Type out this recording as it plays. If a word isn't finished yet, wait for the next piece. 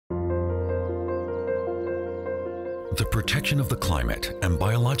The protection of the climate and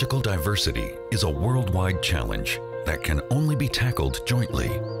biological diversity is a worldwide challenge that can only be tackled jointly.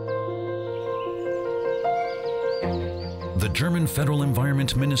 The German Federal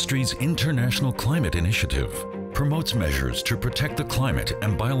Environment Ministry's International Climate Initiative promotes measures to protect the climate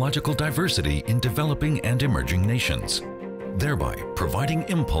and biological diversity in developing and emerging nations, thereby providing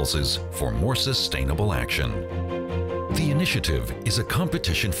impulses for more sustainable action. The initiative is a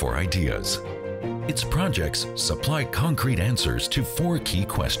competition for ideas. Its projects supply concrete answers to 4 key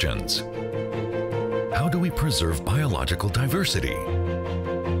questions. How do we preserve biological diversity?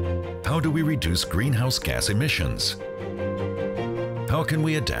 How do we reduce greenhouse gas emissions? How can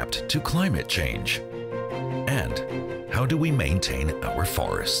we adapt to climate change? And how do we maintain our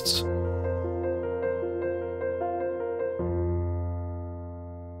forests?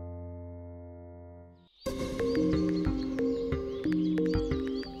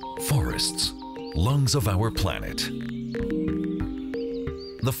 Forests, lungs of our planet.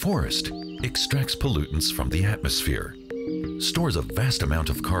 The forest extracts pollutants from the atmosphere, stores a vast amount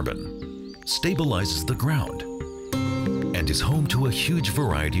of carbon, stabilizes the ground, and is home to a huge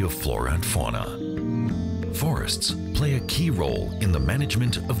variety of flora and fauna. Forests play a key role in the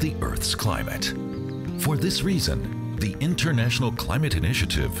management of the Earth's climate. For this reason, the International Climate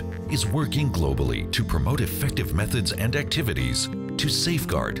Initiative is working globally to promote effective methods and activities to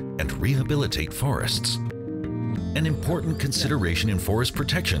safeguard and rehabilitate forests. An important consideration in forest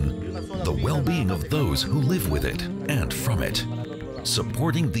protection, the well-being of those who live with it and from it.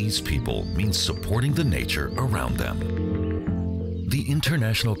 Supporting these people means supporting the nature around them. The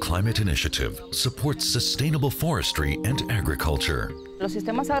International Climate Initiative supports sustainable forestry and agriculture. These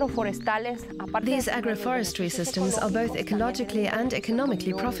agroforestry systems are both ecologically and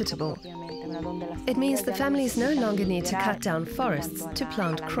economically profitable. It means the families no longer need to cut down forests to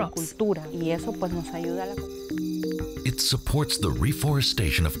plant crops. It supports the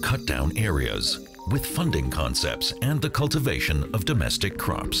reforestation of cut-down areas with funding concepts and the cultivation of domestic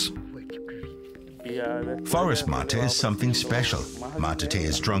crops. Forest mate is something special. Mate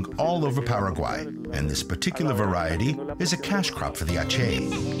is drunk all over Paraguay, and this particular variety is a cash crop for the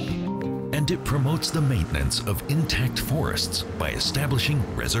Aceh. And it promotes the maintenance of intact forests by establishing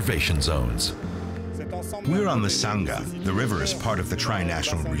reservation zones. We're on the Sangha. The river is part of the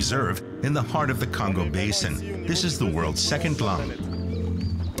Tri-National Reserve in the heart of the Congo Basin. This is the world's second lung.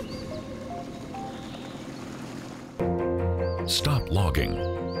 Stop logging.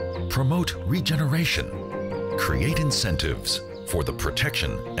 Promote regeneration. Create incentives for the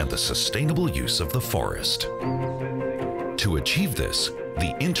protection and the sustainable use of the forest. To achieve this,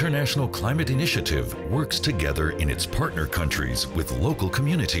 the International Climate Initiative works together in its partner countries with local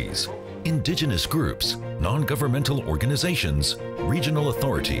communities, indigenous groups, non-governmental organizations, regional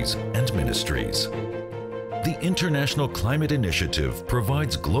authorities, and ministries. The International Climate Initiative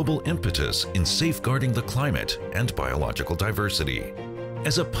provides global impetus in safeguarding the climate and biological diversity,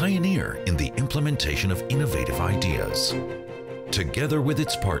 as a pioneer in the implementation of innovative ideas. Together with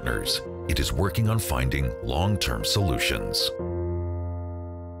its partners, it is working on finding long-term solutions.